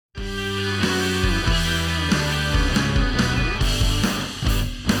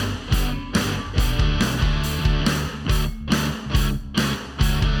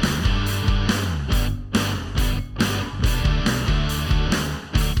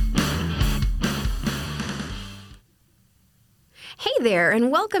Hey there,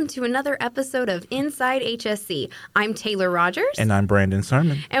 and welcome to another episode of Inside HSC. I'm Taylor Rogers. And I'm Brandon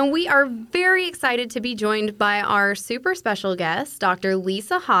Sermon. And we are very excited to be joined by our super special guest, Dr.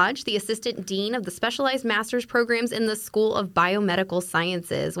 Lisa Hodge, the Assistant Dean of the Specialized Master's Programs in the School of Biomedical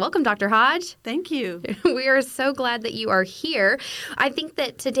Sciences. Welcome, Dr. Hodge. Thank you. We are so glad that you are here. I think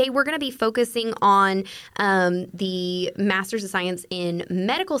that today we're going to be focusing on the Master's of Science in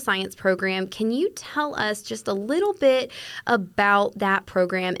Medical Science program. Can you tell us just a little bit about that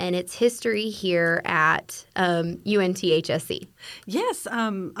program and its history here at UNTHSC? Yes,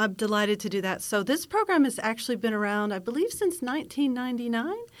 I'm delighted to do that. So this program has actually been around, I believe, since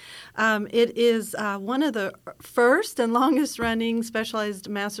 1999. It is one of the first and longest-running specialized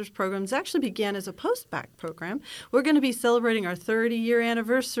master's programs. It actually began as a post-bac program. We're going to be celebrating our 30-year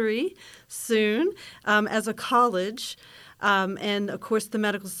anniversary soon as a college. And, of course, the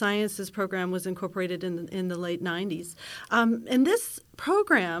medical sciences program was incorporated in the late 90s. And this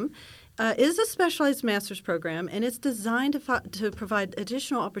program is a specialized master's program, and it's designed to provide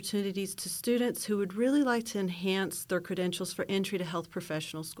additional opportunities to students who would really like to enhance their credentials for entry to health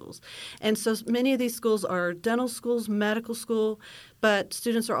professional schools. And so many of these schools are dental schools, medical school, but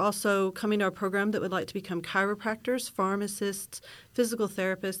students are also coming to our program that would like to become chiropractors, pharmacists, physical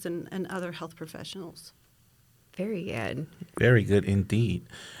therapists, and other health professionals. Very good. Very good indeed.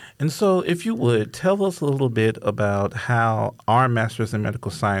 And so if you would, tell us a little bit about how our Master's in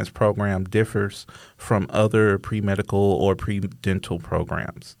Medical Science program differs from other pre-medical or pre-dental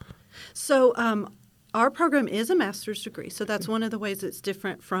programs. So our program is a master's degree, so that's one of the ways it's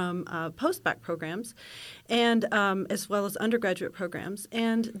different from post-bac programs, and as well as undergraduate programs.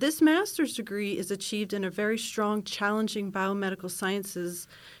 And this master's degree is achieved in a very strong, challenging biomedical sciences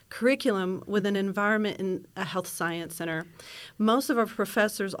curriculum with an environment in a health science center. Most of our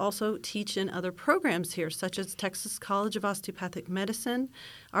professors also teach in other programs here, such as Texas College of Osteopathic Medicine,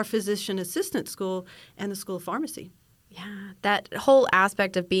 our Physician Assistant School, and the School of Pharmacy. Yeah, that whole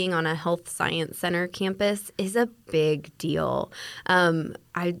aspect of being on a health science center campus is a big deal.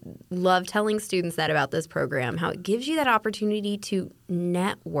 I love telling students that about this program, how it gives you that opportunity to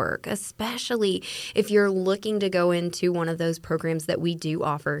network, especially if you're looking to go into one of those programs that we do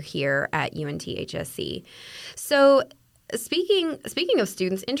offer here at UNTHSC. So Speaking of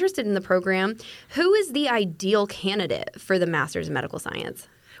students interested in the program, who is the ideal candidate for the Master's in Medical Science?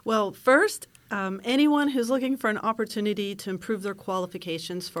 Well, first, anyone who's looking for an opportunity to improve their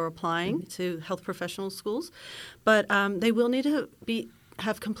qualifications for applying to health professional schools, but they will need to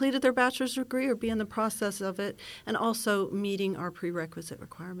have completed their bachelor's degree or be in the process of it, and also meeting our prerequisite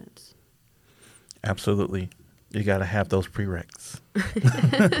requirements. Absolutely. You got to have those prereqs.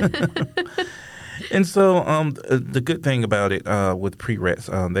 And so the good thing about it with prereqs,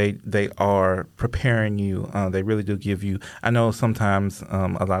 they are preparing you. They really do give you – I know sometimes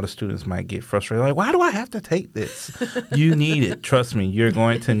a lot of students might get frustrated. Like, why do I have to take this? You need it. Trust me, you're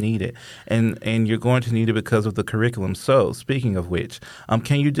going to need it. And you're going to need it because of the curriculum. So speaking of which,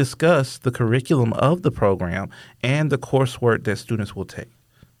 can you discuss the curriculum of the program and the coursework that students will take?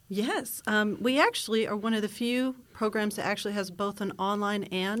 Yes. We actually are one of the few programs that actually has both an online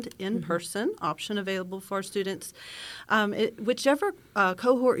and in-person option available for our students. Whichever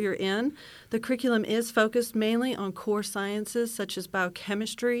cohort you're in, the curriculum is focused mainly on core sciences such as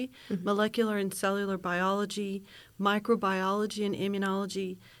biochemistry, molecular and cellular biology, microbiology and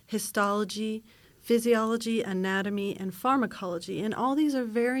immunology, histology, physiology, anatomy, and pharmacology. And all these are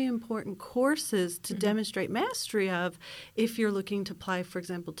very important courses to demonstrate mastery of if you're looking to apply, for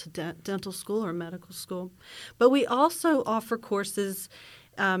example, to dental school or medical school. But we also offer courses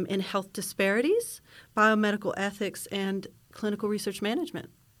in health disparities, biomedical ethics, and clinical research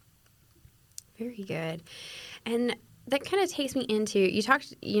management. Very good. And that kind of takes me into you're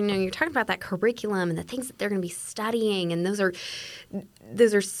talking about that curriculum and the things that they're going to be studying, and those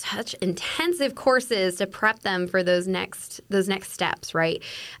are such intensive courses to prep them for those next steps, right?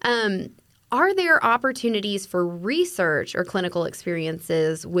 Are there opportunities for research or clinical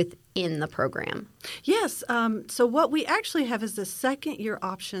experiences within the program? Yes. So what we actually have is the second-year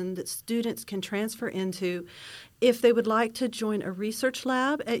option that students can transfer into if they would like to join a research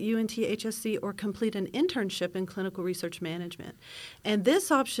lab at UNTHSC or complete an internship in clinical research management. And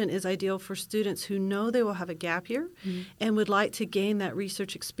this option is ideal for students who know they will have a gap year and would like to gain that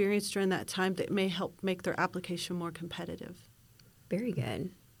research experience during that time that may help make their application more competitive. Very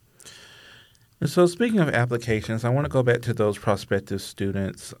good. So speaking of applications, I want to go back to those prospective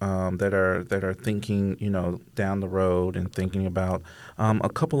students that are thinking, down the road and thinking about a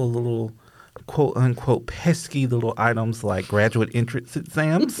couple of little quote unquote pesky little items like graduate entrance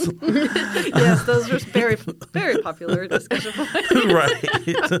exams. Yes, those were very, very popular discussion points.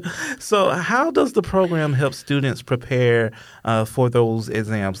 Right. So how does the program help students prepare for those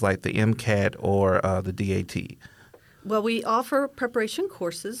exams like the MCAT or the DAT? Well, we offer preparation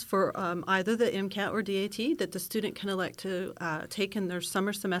courses for either the MCAT or DAT that the student can elect to take in their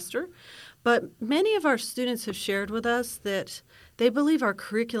summer semester. But many of our students have shared with us that they believe our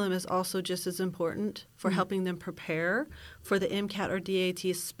curriculum is also just as important for helping them prepare for the MCAT or DAT,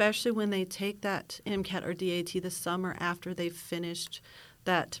 especially when they take that MCAT or DAT this summer after they've finished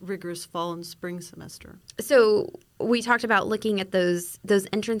that rigorous fall and spring semester. So we talked about looking at those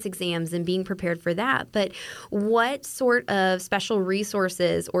entrance exams and being prepared for that, but what sort of special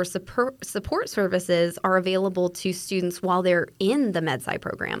resources or support services are available to students while they're in the MedSci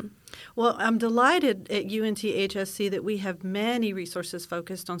program? Well, I'm delighted at UNT HSC that we have many resources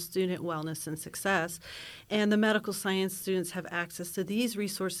focused on student wellness and success, and the medical science students have access to these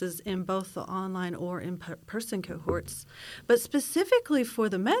resources in both the online or in-person cohorts. But specifically for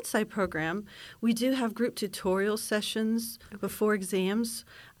the MedSci program, we do have group tutorial sessions before exams.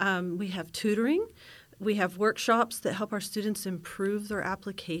 We have tutoring. We have workshops that help our students improve their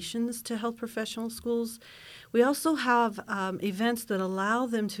applications to health professional schools. We also have events that allow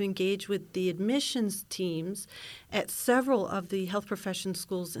them to engage with the admissions teams at several of the health profession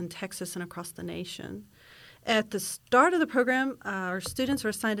schools in Texas and across the nation. At the start of the program, our students are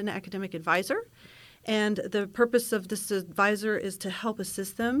assigned an academic advisor. And the purpose of this advisor is to help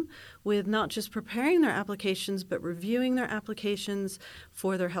assist them with not just preparing their applications, but reviewing their applications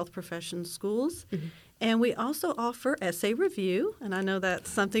for their health profession schools. Mm-hmm. And we also offer essay review, and I know that's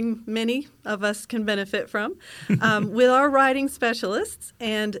something many of us can benefit from, with our writing specialists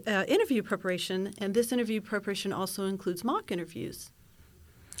and interview preparation. And this interview preparation also includes mock interviews.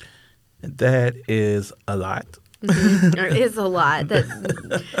 That is a lot. There is a lot.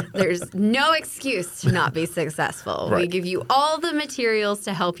 There's no excuse to not be successful. Right. We give you all the materials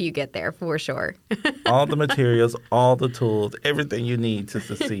to help you get there for sure. All the materials, all the tools, everything you need to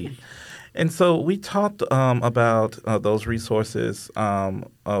succeed. And so we talked about those resources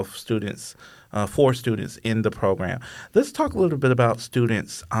of students, for students in the program. Let's talk a little bit about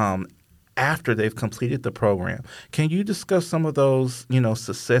students after they've completed the program. Can you discuss some of those,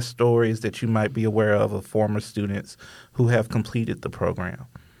 success stories that you might be aware of former students who have completed the program?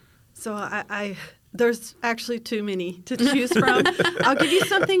 So there's actually too many to choose from. I'll give you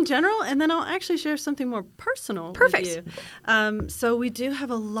something general, and then I'll actually share something more personal. Perfect. With you. So we do have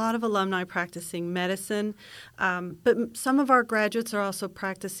a lot of alumni practicing medicine, but some of our graduates are also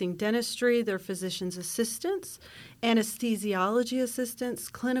practicing dentistry. They're physician's assistants, anesthesiology assistants,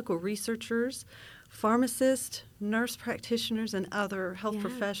 clinical researchers, pharmacists, nurse practitioners, and other health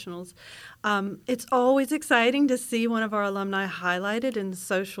professionals. It's always exciting to see one of our alumni highlighted in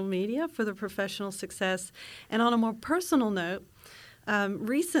social media for their professional success. And on a more personal note,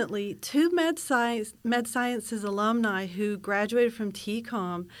 recently, two Med Sciences alumni who graduated from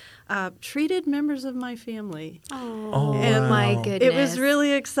TCOM treated members of my family. Oh, and my goodness. It was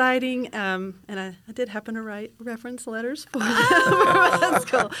really exciting, and I did happen to write reference letters for them for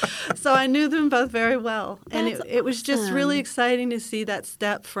school. So I knew them both very well. And it was just really exciting to see that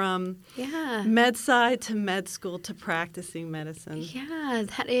step from med-sci to med school to practicing medicine. Yeah,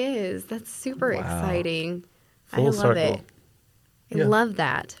 that is. That's super exciting. Full I love circle. it. I love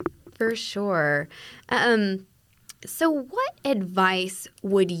that, for sure. So what advice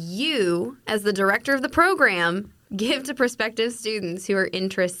would you, as the director of the program, give to prospective students who are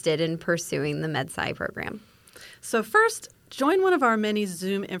interested in pursuing the MedSci program? So first, join one of our many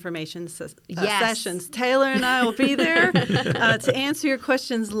Zoom information sessions. Taylor and I will be there to answer your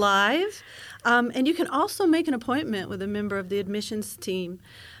questions live. And you can also make an appointment with a member of the admissions team.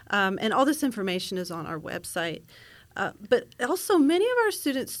 And all this information is on our website. But also, many of our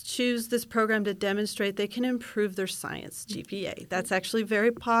students choose this program to demonstrate they can improve their science GPA. That's actually a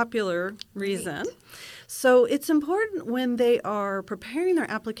very popular reason. Right. So it's important when they are preparing their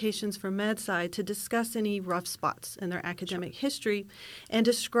applications for MedSci to discuss any rough spots in their academic history and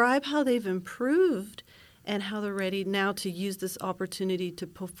describe how they've improved and how they're ready now to use this opportunity to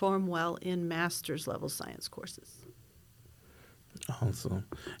perform well in master's level science courses. Awesome.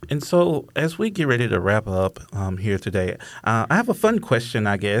 And so as we get ready to wrap up here today, I have a fun question,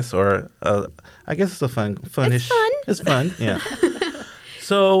 I guess, or I guess it's a funish. It's fun. It's fun, yeah.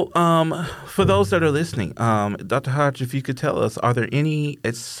 So for those that are listening, Dr. Hodge, if you could tell us, are there any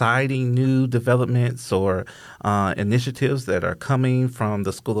exciting new developments or initiatives that are coming from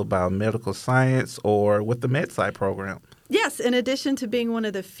the School of Biomedical Science or with the MedSci program? Yes, in addition to being one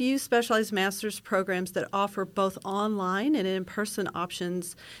of the few specialized master's programs that offer both online and in-person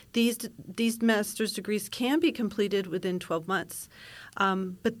options, these master's degrees can be completed within 12 months.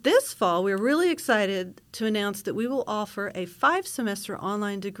 But this fall, we're really excited to announce that we will offer a 5-semester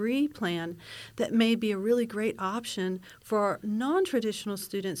online degree plan that may be a really great option for non-traditional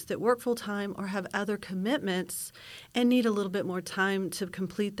students that work full-time or have other commitments and need a little bit more time to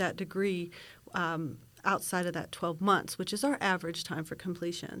complete that degree outside of that 12 months, which is our average time for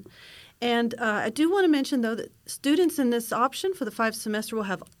completion. And I do want to mention, though, that students in this option for the 5-semester will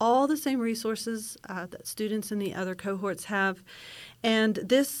have all the same resources that students in the other cohorts have. And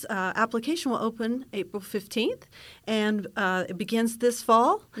this application will open April 15th, and it begins this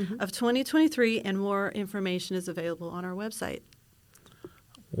fall of 2023, and more information is available on our website.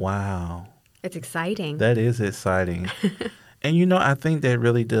 Wow. It's exciting. That is exciting. And, I think that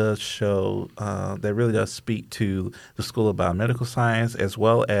really does show, that really does speak to the School of Biomedical Science as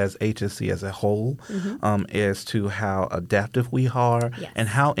well as HSC as a whole, as to how adaptive we are and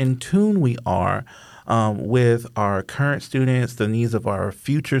how in tune we are with our current students, the needs of our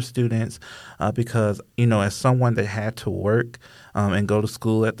future students, because, as someone that had to work and go to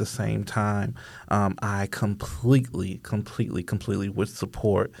school at the same time, I completely would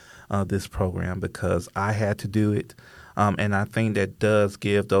support this program because I had to do it. And I think that does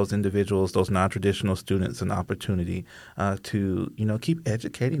give those individuals, those non-traditional students, an opportunity to, keep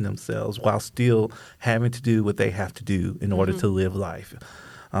educating themselves while still having to do what they have to do in order to live life.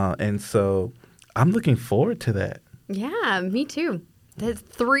 And so I'm looking forward to that. Yeah, me too. There's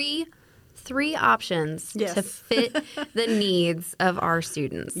three options to fit the needs of our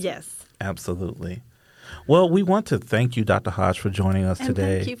students. Yes. Absolutely. Well, we want to thank you, Dr. Hodge, for joining us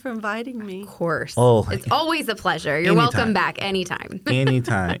today. Thank you for inviting me. Of course. Oh, it's always a pleasure. You're welcome back anytime.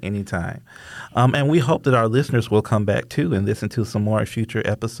 Anytime. And we hope that our listeners will come back, too, and listen to some more future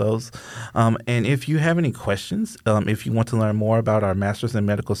episodes. And if you have any questions, if you want to learn more about our Master's in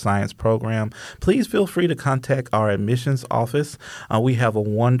Medical Science program, please feel free to contact our admissions office. We have a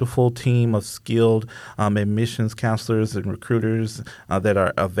wonderful team of skilled admissions counselors and recruiters that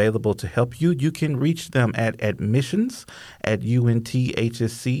are available to help you. You can reach them at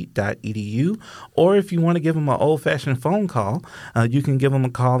admissions@unthsc.edu, or if you want to give them an old-fashioned phone call, you can give them a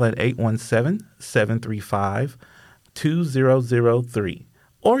call at 817-735-2003,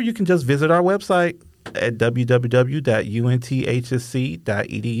 or you can just visit our website at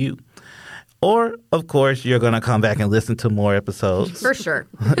www.unthsc.edu. Or, of course, you're going to come back and listen to more episodes. For sure.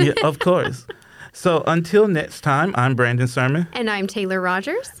 Yeah, of course. So until next time, I'm Brandon Sermon. And I'm Taylor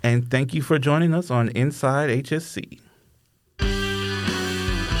Rogers. And thank you for joining us on Inside HSC.